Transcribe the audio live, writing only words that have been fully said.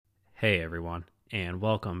Hey everyone, and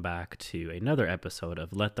welcome back to another episode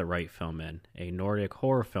of Let the Right Film In, a Nordic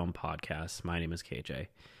horror film podcast. My name is KJ,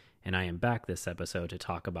 and I am back this episode to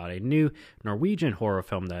talk about a new Norwegian horror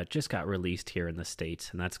film that just got released here in the States,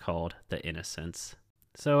 and that's called The Innocents.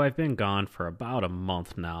 So I've been gone for about a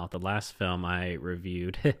month now. The last film I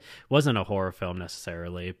reviewed wasn't a horror film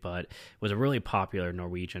necessarily, but was a really popular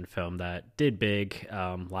Norwegian film that did big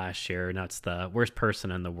last year, and that's The Worst Person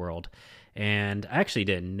in the World. And I actually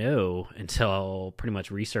didn't know until pretty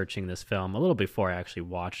much researching this film, a little before I actually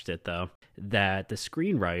watched it though, that the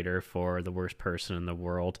screenwriter for The Worst Person in the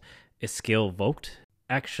World, Eskil Vogt,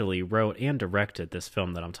 actually wrote and directed this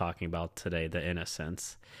film that I'm talking about today, The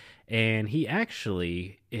Innocents. And he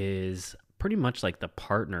actually is pretty much like the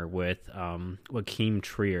partner with Joachim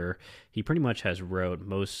Trier. He pretty much has wrote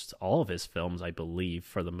most all of his films, I believe,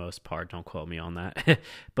 for the most part. Don't quote me on that.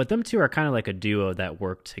 But them two are kind of like a duo that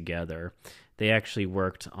work together. They actually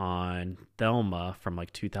worked on Thelma from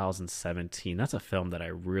like 2017. That's a film that I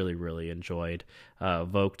really, really enjoyed.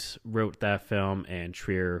 Vogt wrote that film and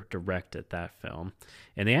Trier directed that film.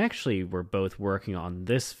 And they actually were both working on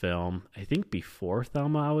this film, I think before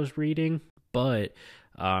Thelma, I was reading. But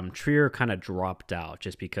Trier kind of dropped out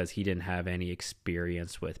just because he didn't have any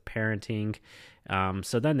experience with parenting.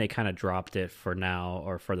 So then they kind of dropped it for now,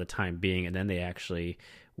 or for the time being, and then they actually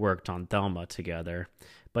worked on Thelma together.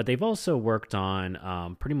 But they've also worked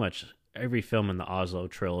on pretty much every film in the Oslo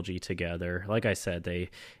trilogy together. Like I said, they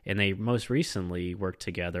most recently worked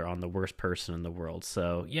together on The Worst Person in the World.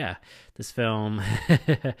 So yeah, this film,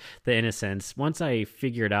 The Innocents, once I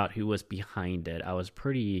figured out who was behind it, I was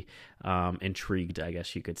pretty intrigued, I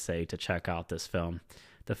guess you could say, to check out this film.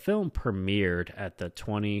 The film premiered at the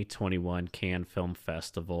 2021 Cannes Film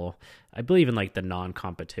Festival, I believe in like the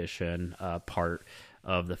non-competition part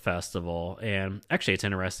of the festival. And actually it's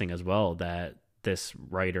interesting as well that this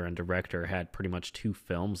writer and director had pretty much two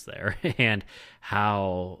films there and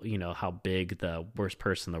how big The Worst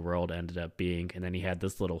Person in the World ended up being. And then he had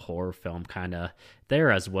this little horror film kind of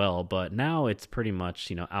there as well, but now it's pretty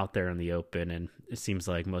much, out there in the open, and it seems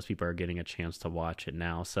like most people are getting a chance to watch it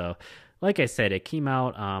now. So like I said, it came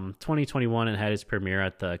out 2021 and had its premiere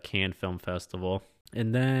at the Cannes Film Festival.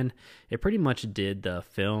 And then it pretty much did the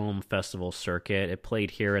film festival circuit. It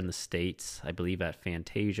played here in the States, I believe at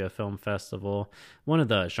Fantasia Film Festival, one of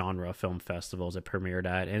the genre film festivals it premiered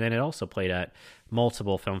at. And then it also played at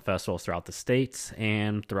multiple film festivals throughout the States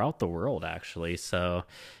and throughout the world, actually. So,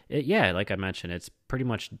 like I mentioned, it's pretty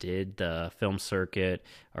much did the film circuit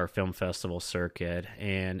or film festival circuit.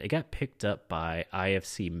 And it got picked up by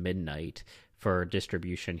IFC Midnight for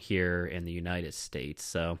distribution here in the United States.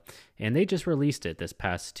 So, and they just released it this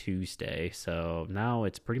past Tuesday. So now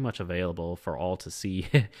it's pretty much available for all to see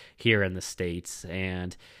here in the States.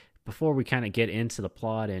 And before we kind of get into the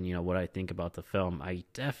plot and, what I think about the film, I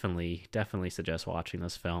definitely suggest watching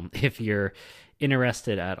this film. If you're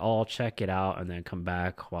interested at all, check it out and then come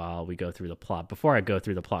back while we go through the plot, before I go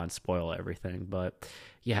through the plot and spoil everything. But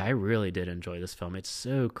yeah, I really did enjoy this film. It's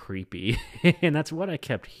so creepy. And that's what I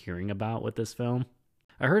kept hearing about with this film.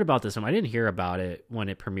 I heard about this film. I didn't hear about it when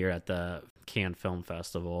it premiered at the Cannes Film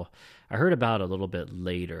Festival. I heard about it a little bit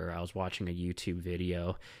later. I was watching a YouTube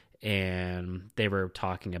video and they were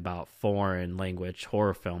talking about foreign language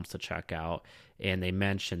horror films to check out, and they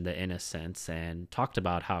mentioned The Innocents and talked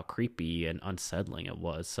about how creepy and unsettling it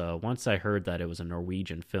was. So once I heard that it was a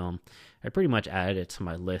Norwegian film, I pretty much added it to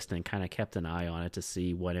my list and kind of kept an eye on it to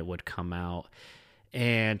see when it would come out.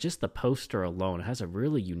 And just the poster alone, it has a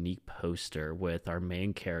really unique poster with our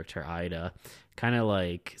main character, Ida, kind of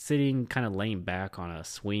like sitting, kind of laying back on a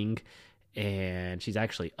swing, and she's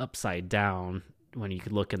actually upside down when you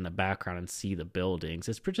could look in the background and see the buildings.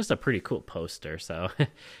 It's just a pretty cool poster. So,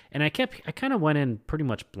 and I kind of went in pretty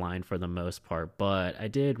much blind for the most part, but I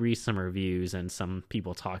did read some reviews and some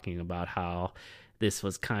people talking about how this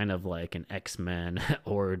was kind of like an X-Men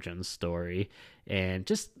origin story. And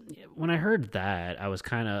just when I heard that, I was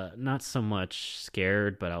kind of not so much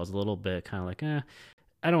scared, but I was a little bit kind of like,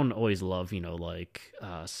 I don't always love,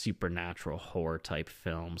 supernatural horror type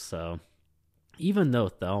films. So even though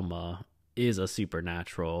Thelma is a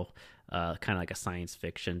supernatural, kind of like a science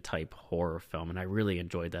fiction type horror film, and I really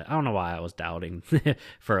enjoyed that. I don't know why I was doubting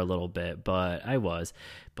for a little bit, but I was.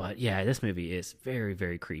 But yeah, this movie is very,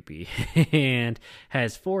 very creepy and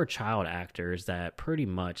has four child actors that pretty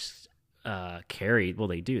much they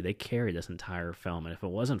carry this entire film. And if it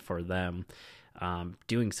wasn't for them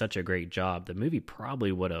doing such a great job, the movie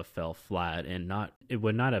probably would have fell flat, and it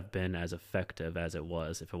would not have been as effective as it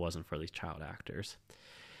was if it wasn't for these child actors.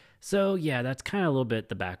 So, yeah, that's kind of a little bit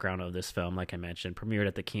the background of this film. Like I mentioned, premiered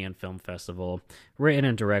at the Cannes Film Festival, written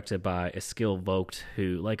and directed by Eskil Vogt,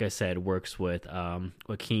 who, like I said, works with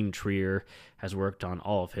Joachim Trier, has worked on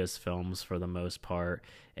all of his films for the most part.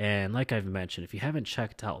 And like I've mentioned, if you haven't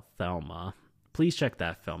checked out Thelma, please check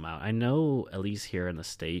that film out. I know, at least here in the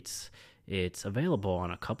States, it's available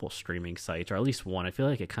on a couple streaming sites, or at least one. I feel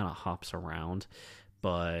like it kind of hops around,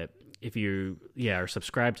 but if you are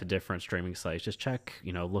subscribed to different streaming sites, just check,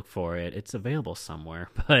 look for it. It's available somewhere.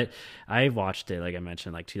 But I watched it, like I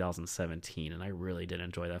mentioned, like 2017, and I really did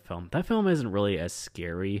enjoy that film. That film isn't really as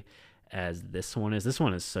scary as this one is. This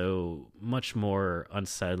one is so much more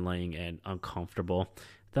unsettling and uncomfortable.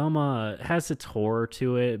 Thelma has its horror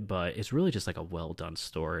to it, but it's really just like a well done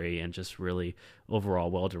story and just really overall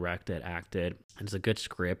well directed, acted. And it's a good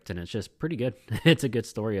script, and it's just pretty good. It's a good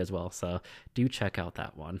story as well. So do check out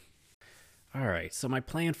that one. All right, so my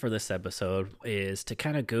plan for this episode is to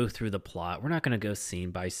kind of go through the plot. We're not going to go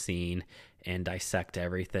scene by scene and dissect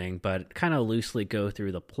everything, but kind of loosely go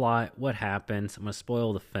through the plot, what happens. I'm going to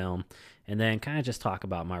spoil the film, and then kind of just talk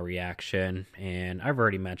about my reaction. And I've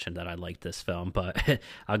already mentioned that I liked this film, but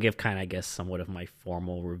I'll give kind of, I guess, somewhat of my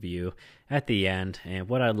formal review at the end, and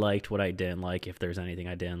what I liked, what I didn't like, if there's anything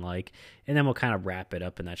I didn't like. And then we'll kind of wrap it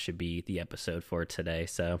up, and that should be the episode for today.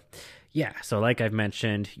 So yeah, so like I've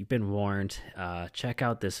mentioned, you've been warned. Check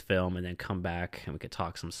out this film and then come back and we could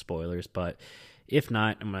talk some spoilers. But if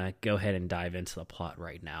not, I'm going to go ahead and dive into the plot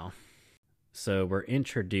right now. So we're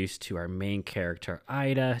introduced to our main character,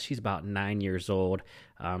 Ida. She's about 9 years old.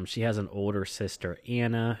 She has an older sister,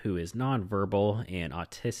 Anna, who is nonverbal and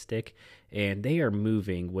autistic. And they are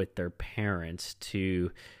moving with their parents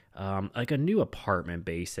to like a new apartment,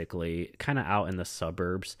 basically, kind of out in the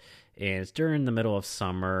suburbs. And it's during the middle of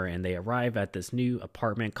summer, and they arrive at this new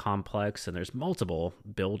apartment complex, and there's multiple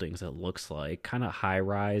buildings, it looks like, kind of high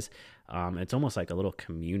rise. It's almost like a little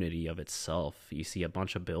community of itself. You see a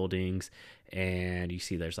bunch of buildings, and you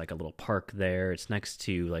see there's like a little park there. It's next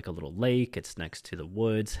to like a little lake. It's next to the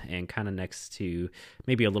woods, and kind of next to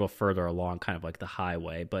maybe a little further along, kind of like the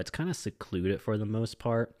highway, but it's kind of secluded for the most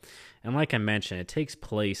part. And like I mentioned, it takes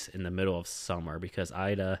place in the middle of summer because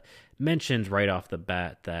Ida mentions right off the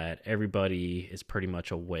bat that everybody is pretty much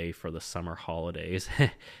away for the summer holidays.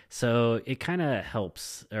 So it kind of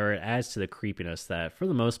helps, or it adds to the creepiness that for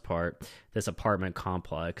the most part, this apartment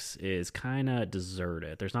complex is kind of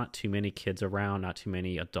deserted. There's not too many kids around, not too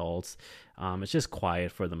many adults. It's just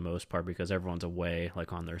quiet for the most part because everyone's away,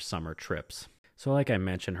 like on their summer trips. So like I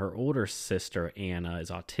mentioned, her older sister, Anna, is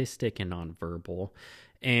autistic and nonverbal.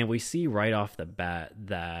 And we see right off the bat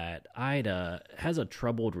that Ida has a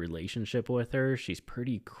troubled relationship with her. She's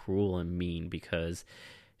pretty cruel and mean because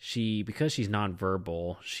she's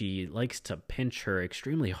nonverbal, she likes to pinch her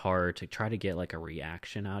extremely hard to try to get like a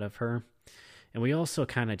reaction out of her. And we also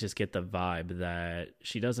kind of just get the vibe that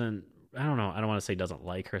she doesn't, I don't want to say doesn't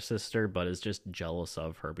like her sister, but is just jealous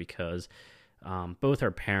of her because both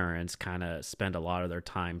her parents kind of spend a lot of their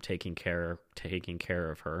time taking care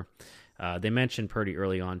of her. They mentioned pretty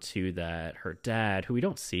early on, too, that her dad, who we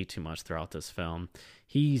don't see too much throughout this film,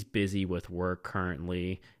 he's busy with work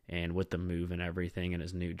currently and with the move and everything and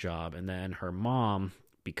his new job. And then her mom,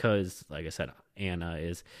 because, like I said, Anna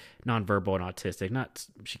is nonverbal and autistic,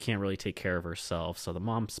 she can't really take care of herself. So the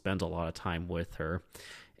mom spends a lot of time with her.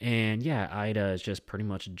 And yeah, Ida is just pretty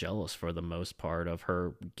much jealous for the most part of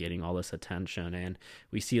her getting all this attention. And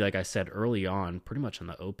we see, like I said early on, pretty much in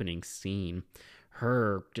the opening scene,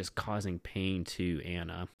 her just causing pain to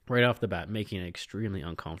Anna right off the bat, making it extremely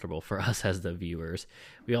uncomfortable for us as the viewers.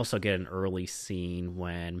 We also get an early scene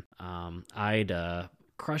when Ida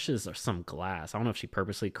crushes some glass. I don't know if she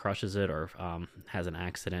purposely crushes it or has an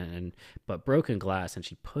accident, but broken glass, and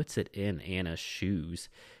she puts it in Anna's shoes.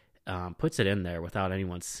 Puts it in there without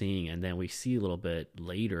anyone seeing, and then we see a little bit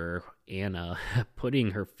later Anna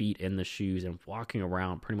putting her feet in the shoes and walking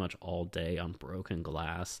around pretty much all day on broken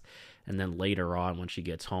glass. And then later on, when she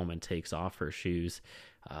gets home and takes off her shoes,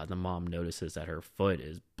 the mom notices that her foot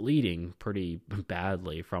is bleeding pretty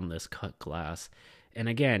badly from this cut glass. And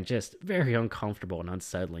again, just very uncomfortable and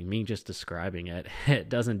unsettling. Me just describing it, it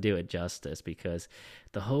doesn't do it justice because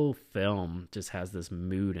the whole film just has this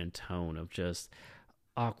mood and tone of just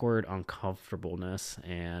awkward uncomfortableness,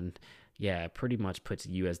 and yeah, it pretty much puts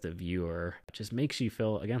you as the viewer, just makes you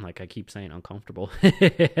feel, again, like I keep saying, uncomfortable.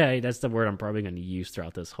 That's the word I'm probably going to use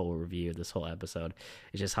throughout this whole review, this whole episode.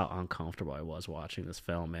 It's just how uncomfortable I was watching this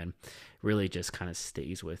film, and really just kind of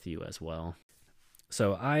stays with you as well.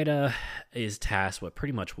 So Ida is tasked with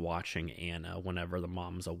pretty much watching Anna whenever the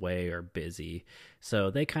mom's away or busy. So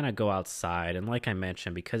they kind of go outside, and like I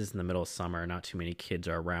mentioned, because it's in the middle of summer, not too many kids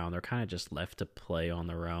are around. They're kind of just left to play on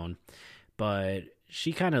their own. But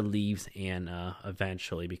she kind of leaves Anna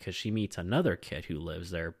eventually because she meets another kid who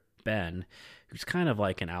lives there, Ben, who's kind of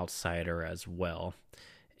like an outsider as well.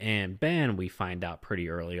 And Ben, we find out pretty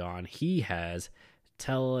early on, he has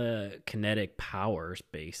telekinetic powers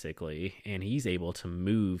basically, and he's able to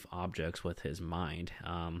move objects with his mind.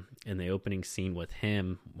 In the opening scene with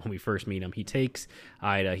him, when we first meet him, he takes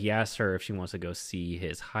Ida, he asks her if she wants to go see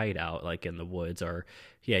his hideout like in the woods, or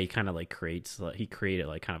yeah, he kind of like he created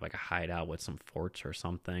like kind of like a hideout with some forts or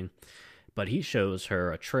something. But he shows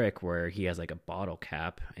her a trick where he has like a bottle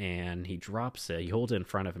cap and he drops it. He holds it in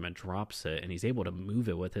front of him and drops it, and he's able to move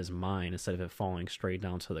it with his mind instead of it falling straight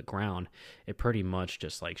down to the ground. It pretty much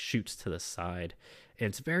just like shoots to the side. And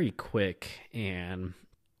it's very quick. And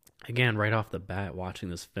again, right off the bat, watching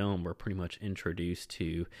this film, we're pretty much introduced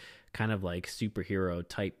to kind of like superhero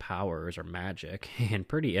type powers or magic, and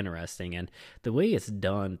pretty interesting. And the way it's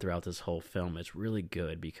done throughout this whole film is really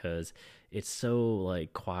good because it's so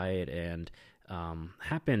like quiet and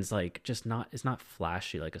happens like just not, it's not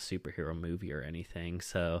flashy like a superhero movie or anything.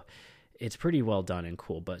 So it's pretty well done and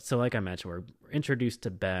cool. But so like I mentioned, we're introduced to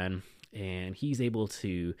Ben, and he's able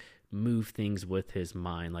to move things with his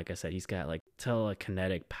mind. Like I said, he's got like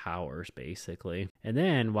telekinetic powers basically. And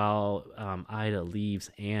then while Ida leaves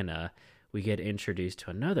Anna, we get introduced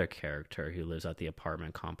to another character who lives at the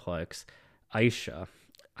apartment complex, Aisha.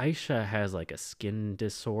 Aisha has like a skin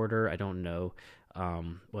disorder. I don't know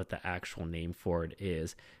what the actual name for it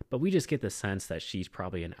is, but we just get the sense that she's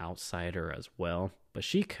probably an outsider as well. But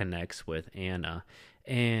she connects with Anna,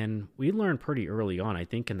 and we learn pretty early on, I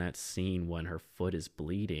think in that scene when her foot is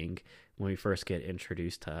bleeding, when we first get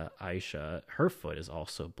introduced to Aisha, her foot is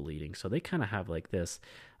also bleeding. So they kind of have like this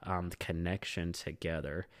connection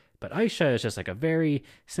together. But Aisha is just like a very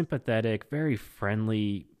sympathetic, very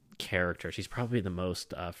friendly character. She's probably the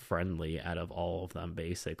most friendly out of all of them,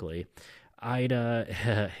 basically.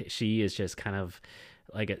 Ida, she is just kind of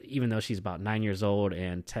like, even though she's about 9 years old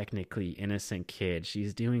and technically innocent kid,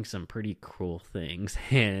 she's doing some pretty cruel things.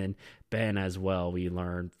 And Ben as well, we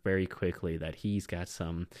learn very quickly that he's got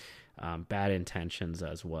some bad intentions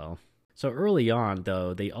as well. So early on,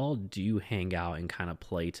 though, they all do hang out and kind of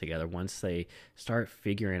play together once they start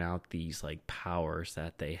figuring out these like powers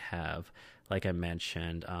that they have. Like I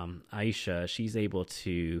mentioned, Aisha, she's able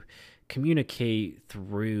to communicate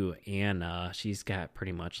through Anna. She's got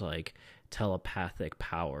pretty much like telepathic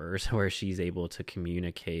powers where she's able to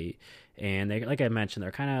communicate. And they, like I mentioned,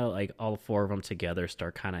 they're kind of like all four of them together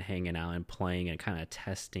start kind of hanging out and playing and kind of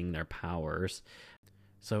testing their powers.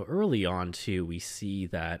 So early on, too, we see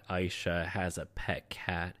that Aisha has a pet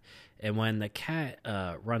cat. And when the cat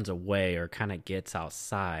runs away or kind of gets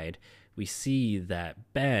outside, we see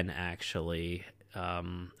that Ben actually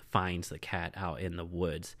finds the cat out in the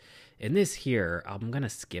woods. In this here, I'm going to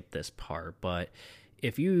skip this part, but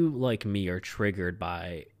if you, like me, are triggered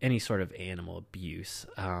by any sort of animal abuse,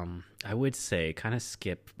 I would say kind of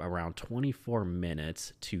skip around 24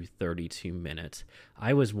 minutes to 32 minutes.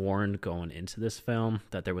 I was warned going into this film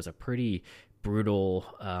that there was a pretty brutal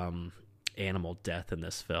animal death in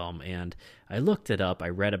this film, and I looked it up. I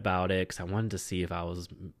read about it because I wanted to see if I was,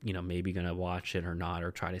 maybe going to watch it or not, or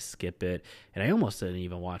try to skip it. And I almost didn't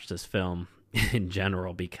even watch this film in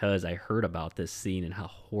general because I heard about this scene and how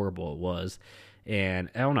horrible it was. And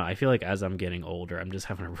I don't know, I feel like as I'm getting older, I'm just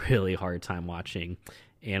having a really hard time watching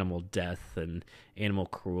animal death and animal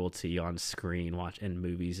cruelty on screen, in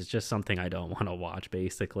movies. It's just something I don't want to watch,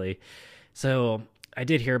 basically. So I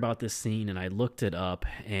did hear about this scene and I looked it up.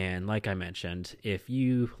 And like I mentioned, if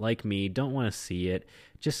you, like me, don't want to see it,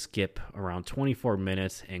 just skip around 24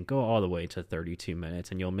 minutes and go all the way to 32 minutes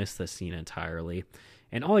and you'll miss the scene entirely.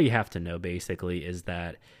 And all you have to know, basically, is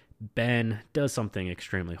that Ben does something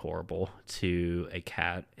extremely horrible to a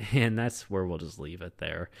cat, and that's where we'll just leave it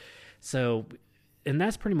there. So, and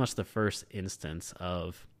that's pretty much the first instance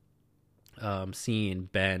of seeing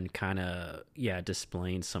Ben kind of,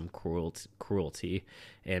 displaying some cruelty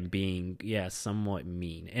and being, somewhat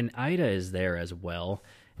mean. And Ida is there as well,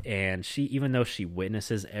 and she, even though she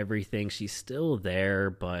witnesses everything, she's still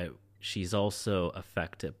there, but she's also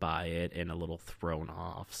affected by it and a little thrown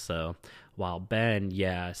off. So while Ben,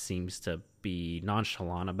 seems to be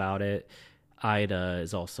nonchalant about it, Ida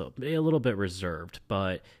is also a little bit reserved,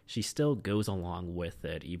 but she still goes along with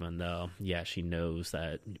it, even though, she knows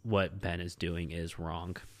that what Ben is doing is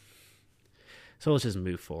wrong. So let's just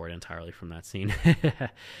move forward entirely from that scene.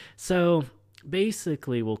 So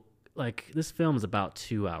basically, we'll like this film is about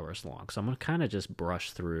 2 hours long, so I'm gonna kind of just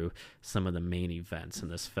brush through some of the main events in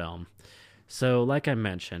this film. So, like I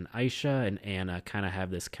mentioned, Aisha and Anna kind of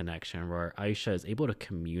have this connection where Aisha is able to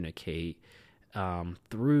communicate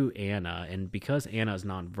through Anna, and because Anna is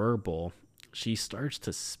nonverbal, she starts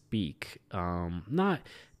to speak, not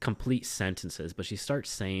complete sentences, but she starts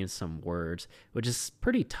saying some words, which is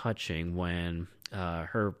pretty touching when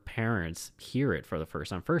her parents hear it for the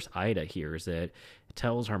first time. First, Ida hears it,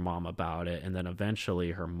 tells her mom about it, and then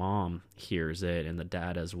eventually her mom hears it and the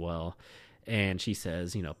dad as well. And she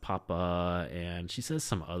says, Papa, and she says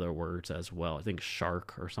some other words as well. I think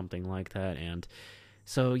shark or something like that. And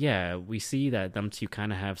so, yeah, we see that them two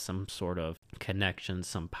kind of have some sort of connection,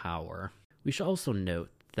 some power. We should also note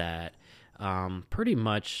that pretty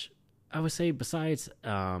much, I would say, besides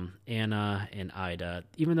Anna and Ida,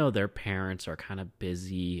 even though their parents are kind of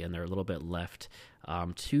busy and they're a little bit left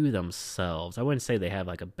to themselves, I wouldn't say they have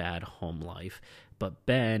like a bad home life. But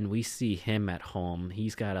Ben, we see him at home.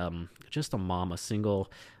 He's got just a mom, a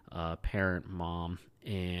single parent mom,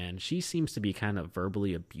 and she seems to be kind of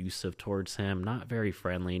verbally abusive towards him, not very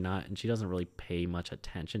friendly, and she doesn't really pay much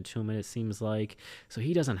attention to him, it seems like. So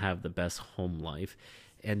he doesn't have the best home life.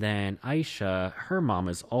 And then Aisha, her mom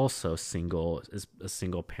is also single, is a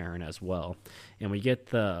single parent as well. And we get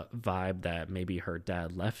the vibe that maybe her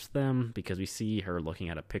dad left them, because we see her looking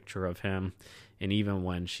at a picture of him. And even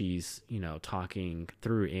when she's, talking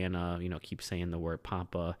through Anna, keeps saying the word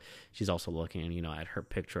Papa, she's also looking, at her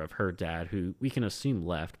picture of her dad, who we can assume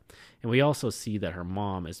left. And we also see that her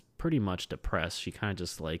mom is pretty much depressed. She kind of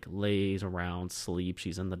just like lays around, sleeps.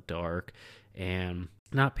 She's in the dark and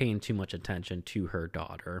not paying too much attention to her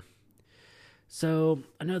daughter. So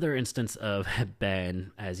another instance of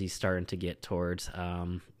Ben as he's starting to get towards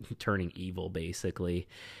turning evil, basically.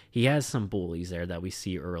 He has some bullies there that we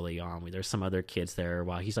see early on. There's some other kids there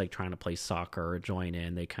while he's like trying to play soccer or join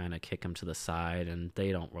in. They kind of kick him to the side and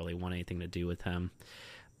they don't really want anything to do with him.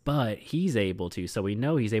 But he's able to, so we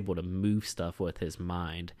know he's able to move stuff with his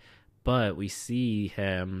mind. But we see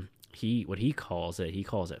him, he calls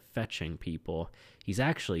it fetching people. He's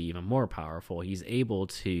actually even more powerful. He's able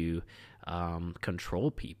to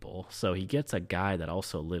control people. So he gets a guy that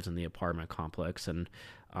also lives in the apartment complex, an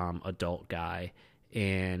adult guy,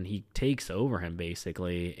 and he takes over him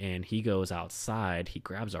basically, and he goes outside, he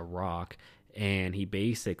grabs a rock, and he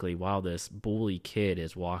basically, while this bully kid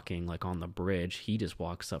is walking like on the bridge, he just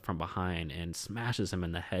walks up from behind and smashes him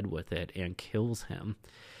in the head with it and kills him.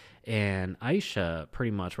 And Aisha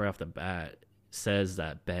pretty much right off the bat says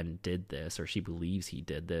that Ben did this, or she believes he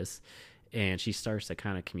did this, and she starts to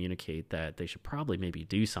kind of communicate that they should probably maybe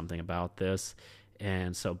do something about this.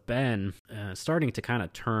 And so Ben starting to kind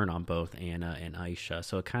of turn on both Anna and Aisha,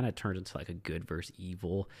 so it kind of turns into like a good versus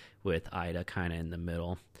evil with Ida kind of in the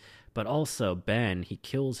middle. But also Ben, he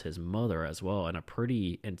kills his mother as well in a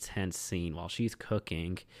pretty intense scene while she's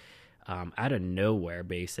cooking. Out of nowhere,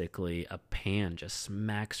 basically, a pan just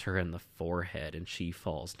smacks her in the forehead and she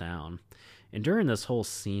falls down. And during this whole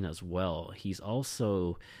scene as well, he's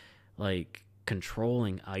also like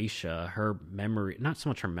controlling Aisha, her memory, not so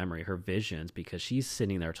much her memory, her visions, because she's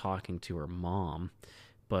sitting there talking to her mom.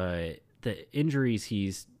 But the injuries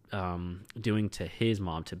he's doing to his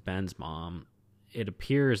mom, to Ben's mom, it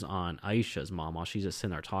appears on Aisha's mom while she's just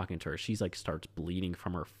sitting there talking to her. She's like starts bleeding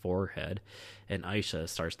from her forehead, and Aisha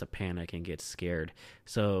starts to panic and get scared.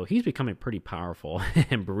 So he's becoming pretty powerful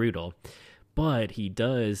and brutal. But he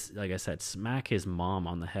does, like I said, smack his mom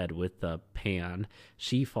on the head with the pan.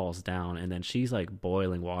 She falls down, and then she's like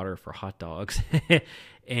boiling water for hot dogs.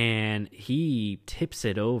 And he tips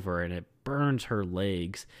it over, and it burns her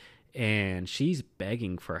legs. And she's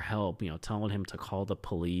begging for help, telling him to call the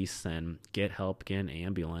police and get help, get an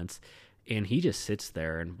ambulance. And he just sits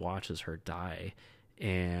there and watches her die.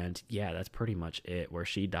 And yeah, that's pretty much it, where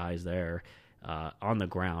she dies there on the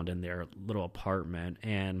ground in their little apartment.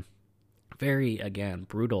 And very, again,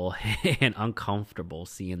 brutal and uncomfortable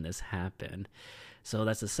seeing this happen. So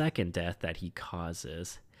that's the second death that he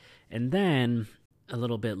causes. And then a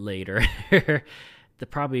little bit later,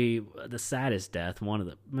 probably the saddest death, one of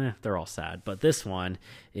the, they're all sad, but this one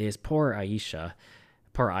is poor Aisha.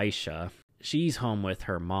 She's home with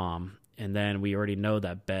her mom, and then we already know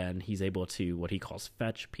that Ben, he's able to, what he calls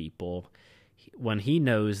fetch people. When he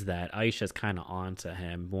knows that Aisha's kind of on to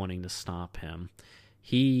him, wanting to stop him,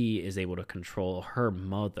 he is able to control her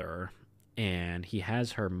mother, and he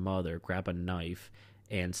has her mother grab a knife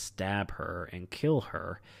and stab her and kill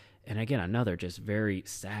her. And again, another just very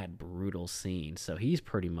sad, brutal scene. So he's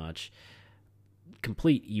pretty much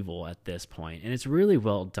complete evil at this point, and it's really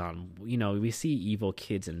well done. We see evil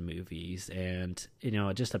kids in movies, and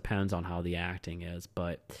it just depends on how the acting is,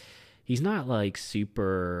 but he's not like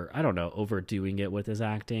super, I don't know, overdoing it with his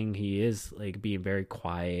acting. He is like being very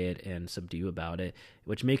quiet and subdued about it,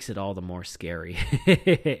 which makes it all the more scary.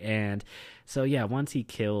 And so yeah, once he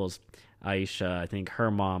kills Aisha, I think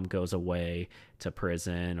her mom goes away to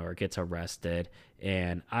prison or gets arrested,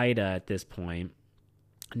 and Ida at this point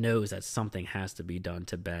knows that something has to be done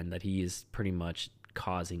to Ben, that he is pretty much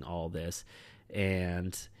causing all this.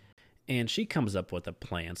 And she comes up with a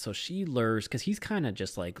plan. So she lures, because he's kind of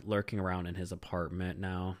just like lurking around in his apartment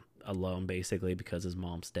now, alone basically, because his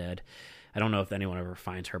mom's dead. I don't know if anyone ever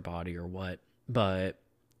finds her body or what, but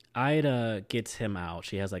Ida gets him out.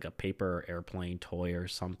 She has like a paper airplane toy or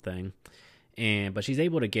something. But she's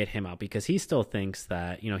able to get him out because he still thinks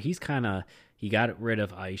that, he got rid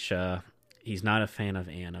of Aisha. He's not a fan of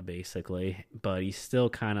Anna, basically, but he's still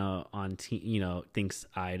kind of on thinks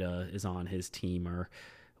Ida is on his team or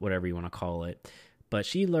whatever you want to call it. But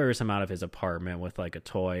she lures him out of his apartment with like a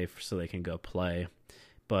toy so they can go play.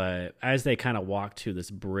 But as they kind of walk to this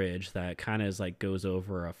bridge that kind of is like goes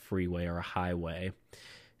over a freeway or a highway,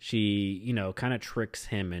 she, kind of tricks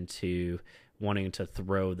him into wanting to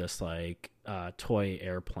throw this like toy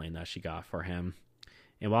airplane that she got for him.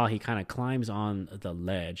 And while he kind of climbs on the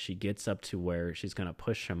ledge, she gets up to where she's going to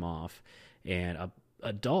push him off. And a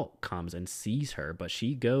adult comes and sees her, but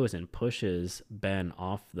she goes and pushes Ben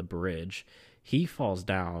off the bridge. He falls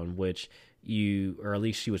down, or at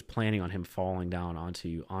least she was planning on him falling down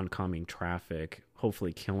onto oncoming traffic,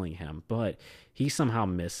 hopefully killing him. But he somehow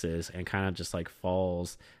misses and kind of just like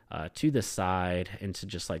falls to the side into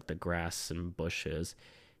just like the grass and bushes.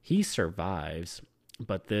 He survives.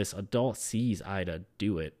 But this adult sees Ida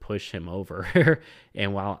do it, push him over.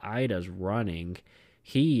 And while Ida's running,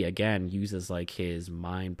 he again uses like his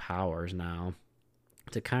mind powers now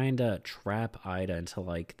to kind of trap Ida into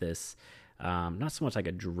like this, not so much like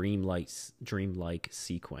a dreamlike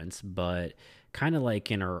sequence, but kind of like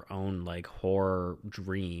in her own like horror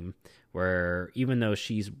dream, where even though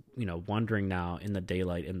she's wandering now in the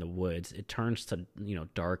daylight in the woods, it turns to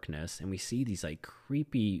darkness, and we see these like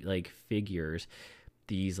creepy like figures,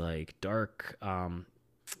 these like dark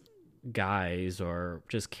guys or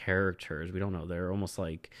just characters, we don't know, they're almost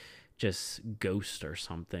like just ghosts or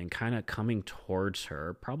something, kind of coming towards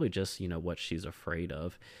her, probably just what she's afraid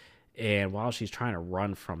of. And while she's trying to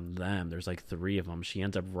run from them, there's like 3 of them, she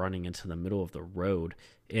ends up running into the middle of the road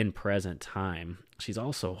in present time. She's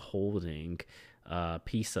also holding a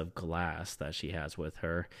piece of glass that she has with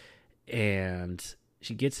her, and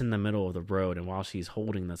she gets in the middle of the road, and while she's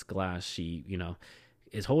holding this glass, she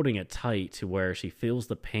is holding it tight to where she feels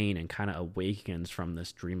the pain and kind of awakens from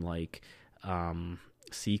this dreamlike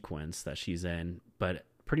sequence that she's in. But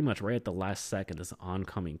pretty much right at the last second, this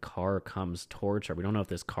oncoming car comes towards her. We don't know if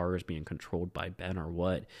this car is being controlled by Ben or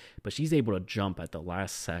what, but she's able to jump at the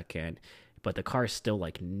last second, but the car still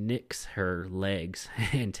like nicks her legs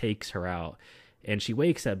and takes her out. And she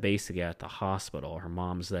wakes up basically at the hospital. Her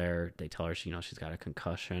mom's there. They tell her she's got a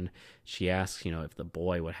concussion. She asks if the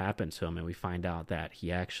boy, what happened to him, and we find out that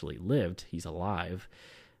he actually lived. He's alive.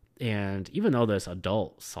 And even though this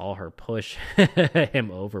adult saw her push him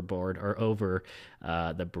overboard or over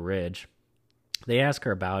the bridge, they ask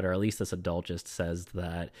her about her. At least this adult just says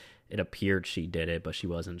that it appeared she did it, but she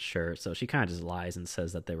wasn't sure. So she kind of just lies and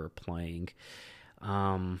says that they were playing.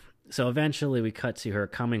 So eventually we cut to her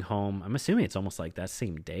coming home. I'm assuming it's almost like that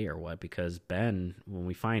same day or what, because Ben, when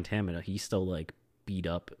we find him, he's still like beat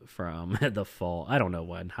up from the fall. I don't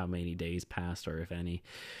know how many days passed or if any.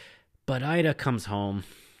 But Ida comes home.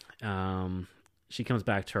 She comes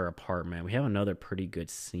back to her apartment. We have another pretty good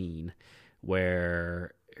scene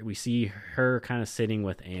where we see her kind of sitting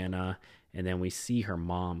with Anna, and then we see her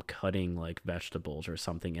mom cutting like vegetables or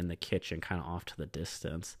something in the kitchen, kind of off to the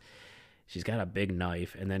distance. She's got a big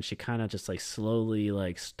knife, and then she kind of just like slowly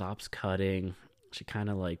like stops cutting. She kind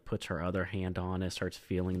of like puts her other hand on it, starts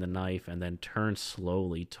feeling the knife, and then turns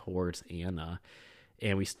slowly towards Anna.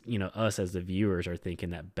 And we, us as the viewers are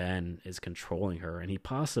thinking that Ben is controlling her, and he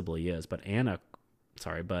possibly is. But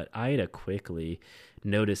Ida quickly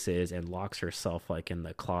notices and locks herself like in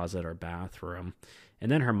the closet or bathroom. And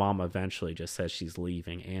then her mom eventually just says she's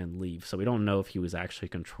leaving and leaves. So we don't know if he was actually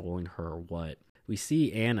controlling her or what. We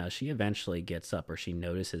see Anna, she eventually gets up, or she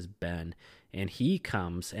notices Ben, and he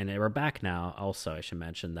comes, and we're back now. Also, I should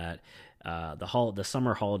mention that the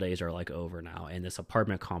summer holidays are like over now, and this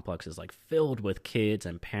apartment complex is like filled with kids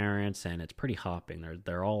and parents, and it's pretty hopping.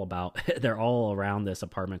 They're all around this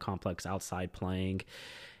apartment complex outside playing,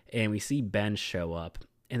 and we see Ben show up.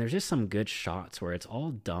 And there's just some good shots where it's all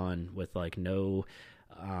done with like no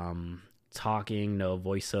talking, no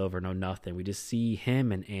voiceover, no nothing. We just see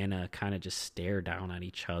him and Anna kind of just stare down at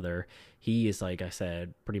each other. He is, like I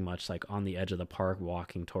said, pretty much like on the edge of the park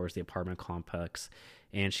walking towards the apartment complex,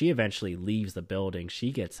 and she eventually leaves the building.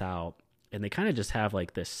 She gets out, and they kind of just have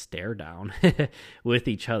like this stare down with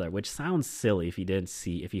each other, which sounds silly if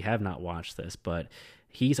you have not watched this, but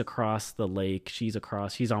he's across the lake, she's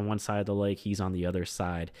on one side of the lake, he's on the other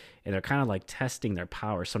side, and they're kind of like testing their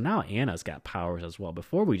powers. So now Anna's got powers as well.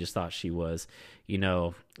 Before we just thought she was,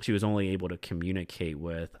 she was only able to communicate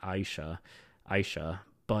with Aisha,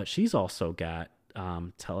 but she's also got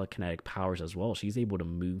telekinetic powers as well. She's able to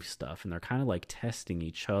move stuff, and they're kind of like testing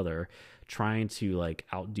each other, trying to like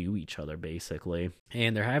outdo each other basically.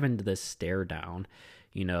 And they're having this stare down,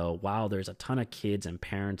 while there's a ton of kids and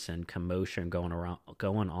parents and commotion going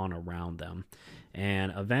on around them.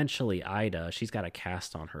 And eventually Ida, she's got a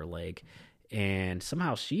cast on her leg, and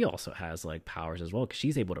somehow she also has like powers as well, because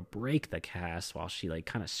she's able to break the cast while she like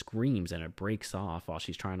kind of screams, and it breaks off while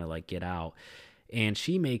she's trying to like get out. And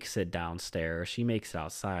she makes it downstairs, she makes it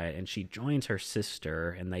outside, and she joins her sister,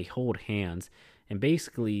 and they hold hands. And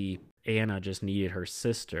basically Anna just needed her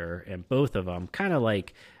sister, and both of them kind of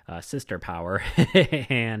like sister power,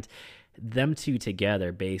 and them two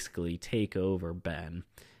together basically take over Ben,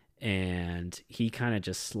 and he kind of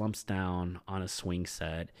just slumps down on a swing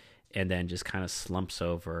set and then just kind of slumps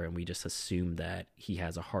over, and we just assume that he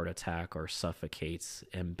has a heart attack or suffocates,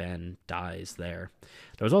 and Ben dies there.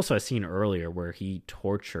 There was also a scene earlier where he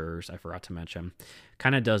tortures, I forgot to mention,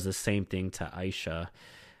 kind of does the same thing to Aisha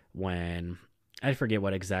when, I forget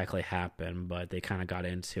what exactly happened, but they kind of got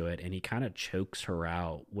into it, and he kind of chokes her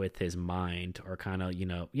out with his mind, or kind of, he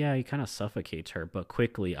kind of suffocates her, but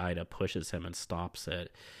quickly Ida pushes him and stops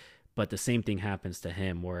it. But the same thing happens to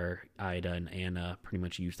him, where Ida and Anna pretty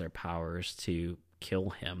much use their powers to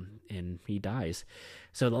kill him, and he dies.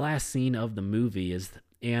 So the last scene of the movie is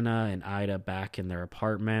Anna and Ida back in their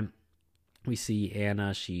apartment. We see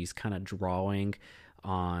Anna, she's kind of drawing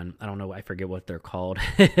on, I don't know, I forget what they're called,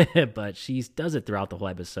 but she does it throughout the whole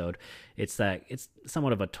episode. It's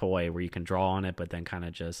somewhat of a toy where you can draw on it, but then kind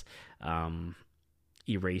of just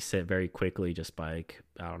erase it very quickly just by, like,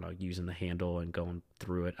 I don't know, using the handle and going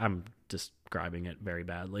through it. I'm describing it very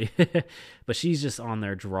badly. But she's just on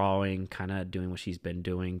there drawing, kind of doing what she's been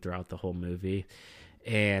doing throughout the whole movie.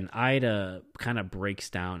 And Ida kind of breaks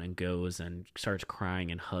down and goes and starts crying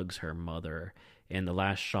and hugs her mother. And the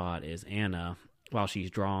last shot is Anna, while she's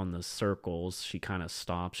drawing the circles, she kind of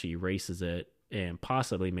stops, she erases it, and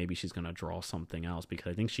possibly maybe she's going to draw something else,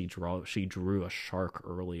 because I think she drew a shark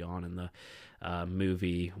early on in the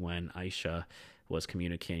movie when Aisha was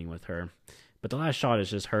communicating with her. But the last shot is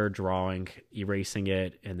just her drawing, erasing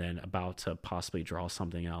it, and then about to possibly draw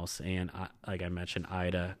something else. And like I mentioned,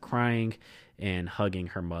 Ida crying and hugging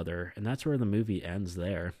her mother, and that's where the movie ends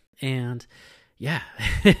there. And yeah,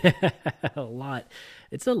 a lot.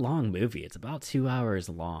 It's a long movie. It's about 2 hours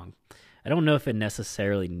long. I don't know if it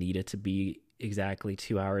necessarily needed to be exactly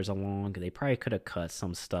 2 hours long. They probably could have cut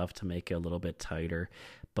some stuff to make it a little bit tighter.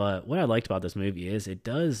 But what I liked about this movie is it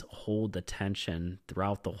does hold the tension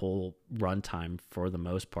throughout the whole runtime for the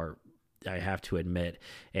most part, I have to admit,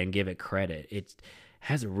 and give it credit. It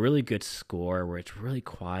has a really good score where it's really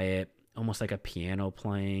quiet, almost like a piano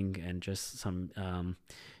playing, and just some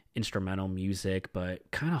instrumental music, but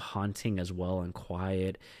kind of haunting as well and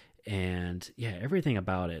quiet. And yeah, everything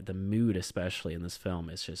about it, the mood especially in this film,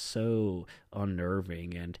 is just so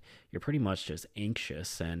unnerving, and you're pretty much just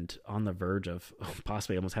anxious and on the verge of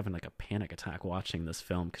possibly almost having like a panic attack watching this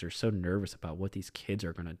film, because you're so nervous about what these kids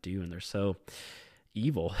are going to do, and they're so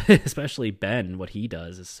evil. Especially Ben, what he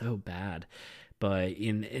does is so bad. But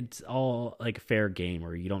it's all like fair game,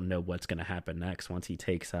 where you don't know what's going to happen next once he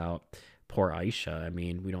takes out poor Aisha. I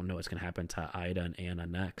mean, we don't know what's going to happen to Ida and Anna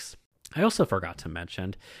next. I also forgot to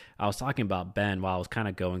mention, I was talking about Ben while I was kind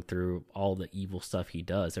of going through all the evil stuff he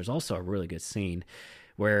does. There's also a really good scene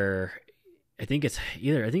where I think it's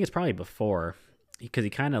probably before, because he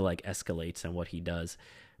kind of like escalates in what he does,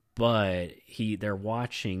 but they're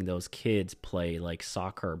watching those kids play like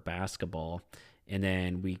soccer or basketball. And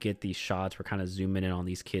then we get these shots, we're kind of zooming in on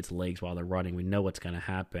these kids' legs while they're running. We know what's going to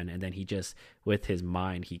happen. And then he just, with his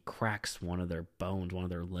mind, he cracks one of their bones, one of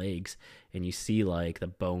their legs. And you see like the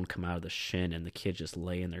bone come out of the shin, and the kid just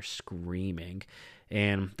laying there screaming.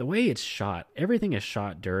 And the way it's shot, everything is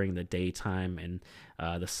shot during the daytime and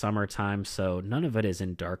the summertime. So none of it is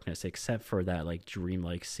in darkness, except for that like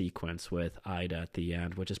dreamlike sequence with Ida at the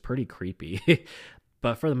end, which is pretty creepy.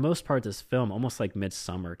 But for the most part, this film, almost like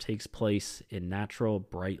Midsommar, takes place in natural,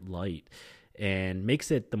 bright light. and makes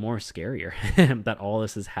it the more scarier that all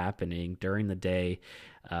this is happening during the day.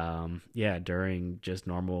 During just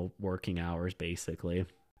normal working hours, basically.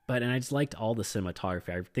 And I just liked all the cinematography.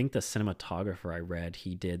 I think the cinematographer I read,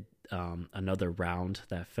 he did Another Round,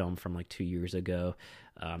 that film from like 2 years ago,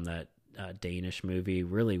 that Danish movie,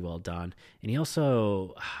 really well done. And he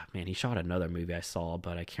also, he shot another movie I saw,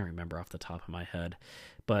 but I can't remember off the top of my head.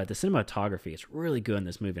 But the cinematography is really good in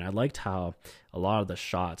this movie. And I liked how a lot of the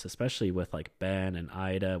shots, especially with like Ben and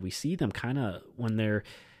Ida, we see them kind of, when they're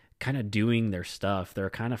kind of doing their stuff,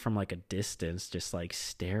 they're kind of from like a distance, just like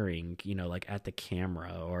staring, like at the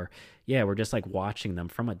camera, or we're just like watching them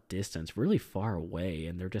from a distance, really far away,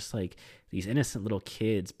 and they're just like these innocent little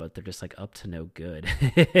kids, but they're just like up to no good.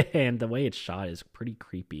 And the way it's shot is pretty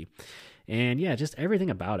creepy. And just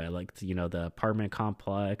everything about it, like, the apartment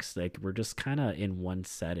complex, like we're just kind of in one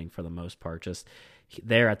setting for the most part, just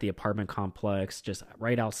there at the apartment complex, just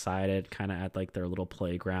right outside it, kind of at like their little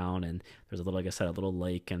playground. And there's a little, like I said, a little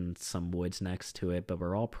lake and some woods next to it, but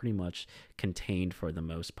we're all pretty much contained for the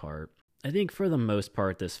most part. I think for the most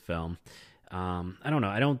part, this film, I don't know,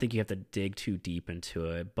 I don't think you have to dig too deep into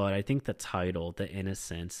it, but I think the title, The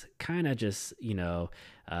Innocents, kind of just,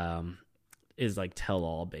 is like tell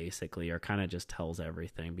all, basically, or kind of just tells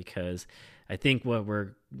everything, because I think what we're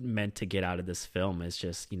meant to get out of this film is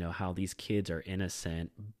just, how these kids are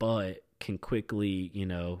innocent, but can quickly,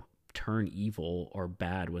 turn evil or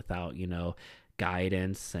bad without,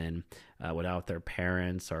 guidance, and without their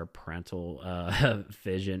parents or parental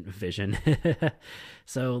vision.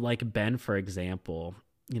 So like Ben, for example,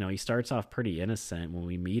 he starts off pretty innocent. When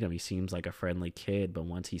we meet him, he seems like a friendly kid, but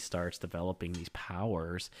once he starts developing these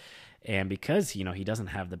powers, and because, he doesn't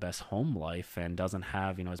have the best home life and doesn't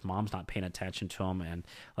have, his mom's not paying attention to him. And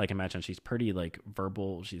like I mentioned, she's pretty like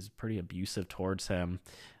verbal. She's pretty abusive towards him,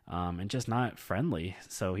 and just not friendly.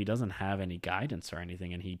 So he doesn't have any guidance or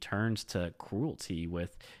anything. And he turns to cruelty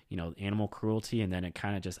with, animal cruelty. And then it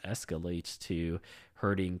kind of just escalates to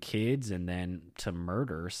hurting kids and then to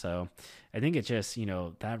murder. So I think it just,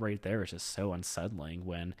 that right there is just so unsettling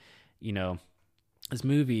when, this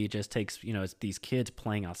movie just takes, it's these kids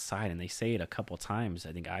playing outside, and they say it a couple times.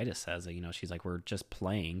 I think Ida says it, she's like, we're just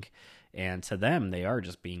playing. And to them, they are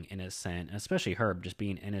just being innocent, especially Herb, just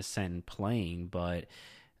being innocent and playing. But,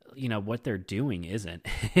 what they're doing isn't,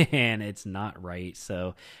 and it's not right.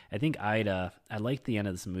 So I think Ida, I like the end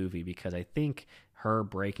of this movie because I think her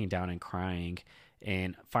breaking down and crying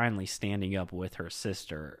and finally standing up with her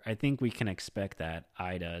sister, I think we can expect that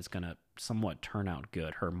Ida is going to somewhat turn out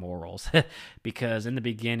good, her morals, because in the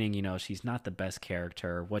beginning, she's not the best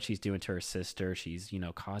character. What she's doing to her sister, she's,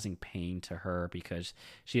 causing pain to her because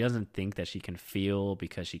she doesn't think that she can feel,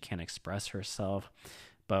 because she can't express herself.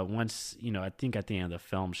 But once, I think at the end of the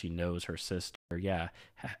film, she knows her sister,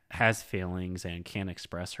 has feelings and can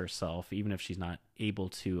express herself. Even if she's not able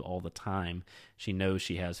to all the time, she knows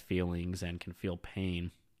she has feelings and can feel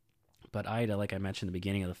pain. But Ida, like I mentioned at the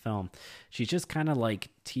beginning of the film, she's just kind of like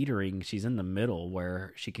teetering. She's in the middle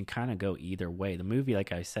where she can kind of go either way. The movie,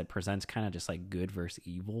 like I said, presents kind of just like good versus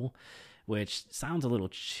evil, which sounds a little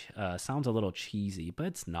cheesy, but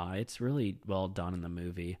it's not. It's really well done in the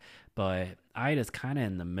movie. But Ida's kind of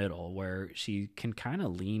in the middle where she can kind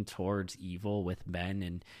of lean towards evil with Ben,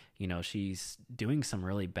 and she's doing some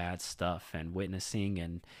really bad stuff and witnessing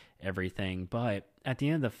and everything. But at the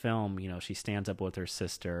end of the film, she stands up with her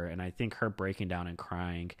sister, and I think her breaking down and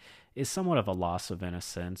crying is somewhat of a loss of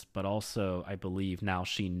innocence, but also I believe now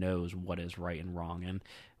she knows what is right and wrong, and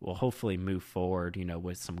will hopefully move forward,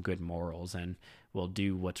 with some good morals, and will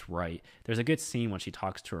do what's right. There's a good scene when she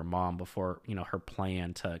talks to her mom before, her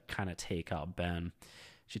plan to kind of take out Ben.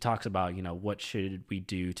 She talks about, what should we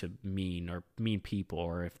do to mean people,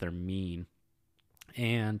 or if they're mean.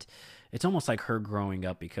 And it's almost like her growing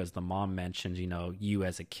up, because the mom mentions, you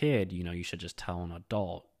as a kid, you should just tell an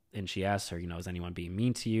adult. And she asks her, is anyone being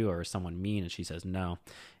mean to you, or is someone mean? And she says no.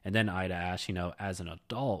 And then Ida asks, as an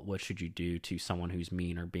adult, what should you do to someone who's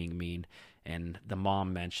mean or being mean? And the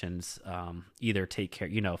mom mentions either take care,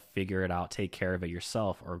 figure it out, take care of it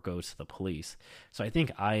yourself, or go to the police. So I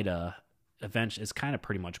think Ida eventually is kind of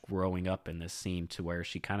pretty much growing up in this scene, to where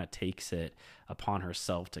she kind of takes it upon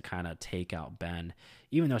herself to kind of take out Ben,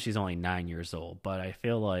 even though she's only 9 years old. But I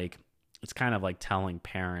feel like it's kind of like telling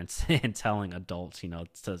parents and telling adults,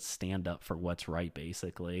 to stand up for what's right,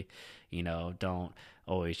 basically. don't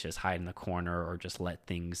always just hide in the corner or just let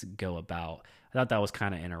things go about. I thought that was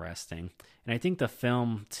kind of interesting. And I think the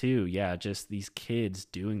film too, yeah, just these kids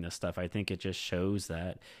doing this stuff, I think it just shows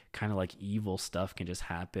that kind of like evil stuff can just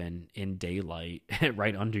happen in daylight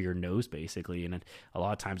right under your nose basically. And a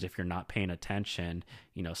lot of times if you're not paying attention,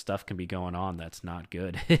 stuff can be going on that's not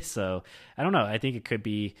good. So I don't know. I think it could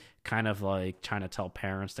be kind of like trying to tell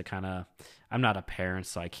parents to I'm not a parent,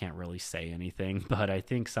 so I can't really say anything, but I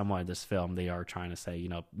think somewhat in this film, they are trying to say,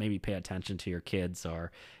 maybe pay attention to your kids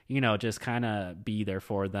or, just kind of be there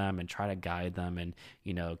for them and try to guide them and,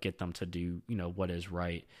 get them to do, what is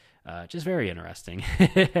right. Just very interesting.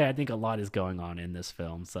 I think a lot is going on in this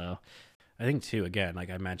film. So I think too, again, like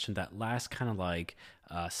I mentioned, that last kind of like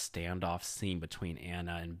standoff scene between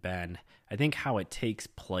Anna and Ben, I think how it takes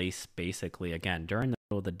place basically, again, during the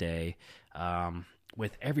middle of the day,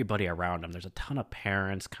 with everybody around them. There's a ton of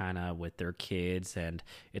parents kind of with their kids, and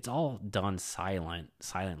it's all done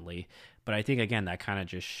silently. But I think, again, that kind of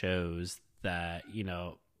just shows that,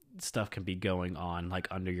 stuff can be going on like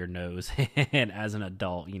under your nose. And as an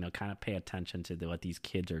adult, kind of pay attention to what these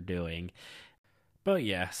kids are doing. But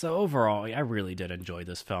yeah, so overall, I really did enjoy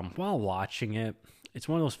this film. While watching it, it's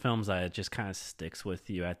one of those films that just kind of sticks with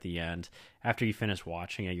you at the end. After you finish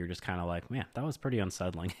watching it, you're just kind of like, man, that was pretty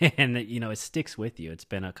unsettling. And, it sticks with you. It's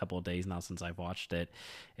been a couple of days now since I've watched it,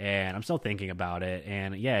 and I'm still thinking about it.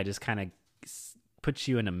 And yeah, it just kind of puts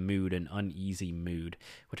you in a mood, an uneasy mood,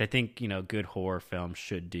 which I think, good horror films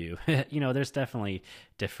should do. There's definitely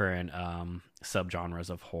different subgenres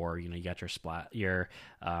of horror. You got your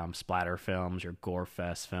splatter films, your gore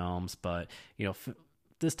fest films, but,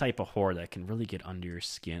 this type of horror that can really get under your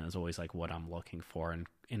skin is always like what I'm looking for,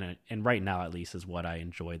 and right now at least is what I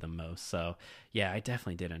enjoy the most. So yeah, I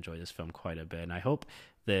definitely did enjoy this film quite a bit, and I hope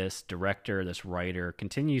this director, this writer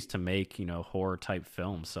continues to make horror type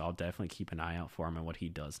films. So I'll definitely keep an eye out for him and what he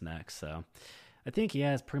does next. So I think,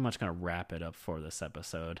 yeah, it's pretty much going to wrap it up for this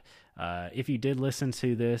episode. If you did listen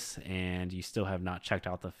to this and you still have not checked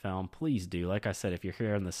out the film, please do. Like I said, if you're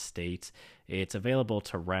here in the States, it's available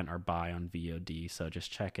to rent or buy on VOD, so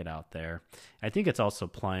just check it out there. I think it's also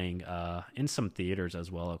playing in some theaters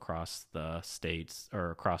as well across the states or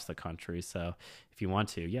across the country. So if you want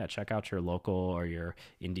to, yeah, check out your local or your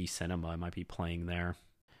indie cinema. It might be playing there.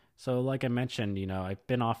 So like I mentioned, I've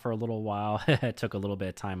been off for a little while. I took a little bit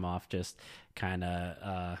of time off, just kind of,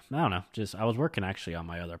 I don't know, I was working actually on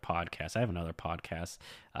my other podcast. I have another podcast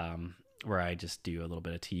where I just do a little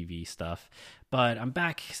bit of TV stuff. But I'm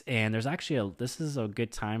back, and there's actually this is a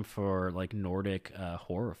good time for like Nordic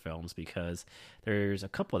horror films, because there's a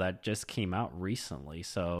couple that just came out recently.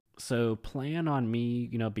 So plan on me,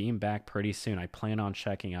 being back pretty soon. I plan on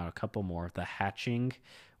checking out a couple more. The Hatching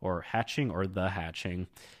or The Hatching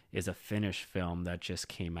is a Finnish film that just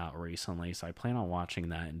came out recently. So I plan on watching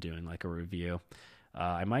that and doing like a review.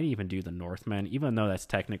 I might even do The Northman, even though that's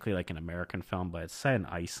technically like an American film, but it's set in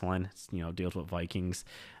Iceland. It's, deals with Vikings.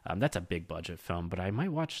 That's a big budget film, but I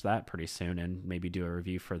might watch that pretty soon and maybe do a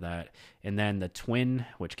review for that. And then The Twin,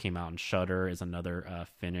 which came out in Shudder, is another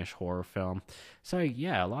Finnish horror film. So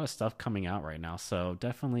yeah, a lot of stuff coming out right now. So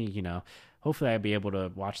definitely, hopefully I'll be able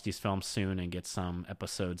to watch these films soon and get some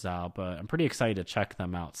episodes out, but I'm pretty excited to check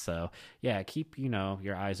them out. So yeah, keep,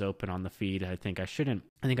 your eyes open on the feed. I think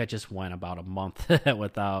I just went about a month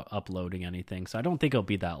without uploading anything. So I don't think it'll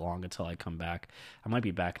be that long until I come back. I might be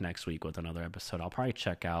back next week with another episode. I'll probably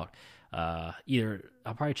check out The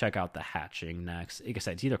Hatching next. Like I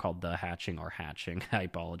said, it's either called The Hatching or Hatching. I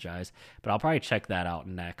apologize, but I'll probably check that out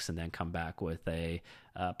next and then come back with a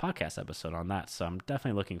podcast episode on that. So I'm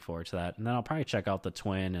definitely looking forward to that. And then I'll probably check out The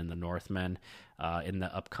Twin and The Northman in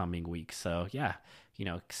the upcoming week. So yeah,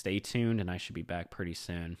 stay tuned, and I should be back pretty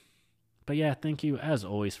soon. But yeah, thank you as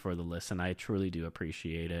always for the listen. I truly do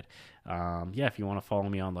appreciate it. Yeah, if you want to follow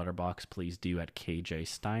me on Letterboxd, please do at KJ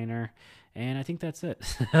Steiner. And I think that's it.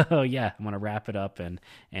 So yeah, I'm going to wrap it up and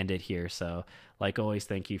end it here. So like always,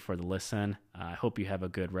 thank you for the listen. I hope you have a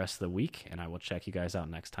good rest of the week, and I will check you guys out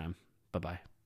next time. Bye-bye.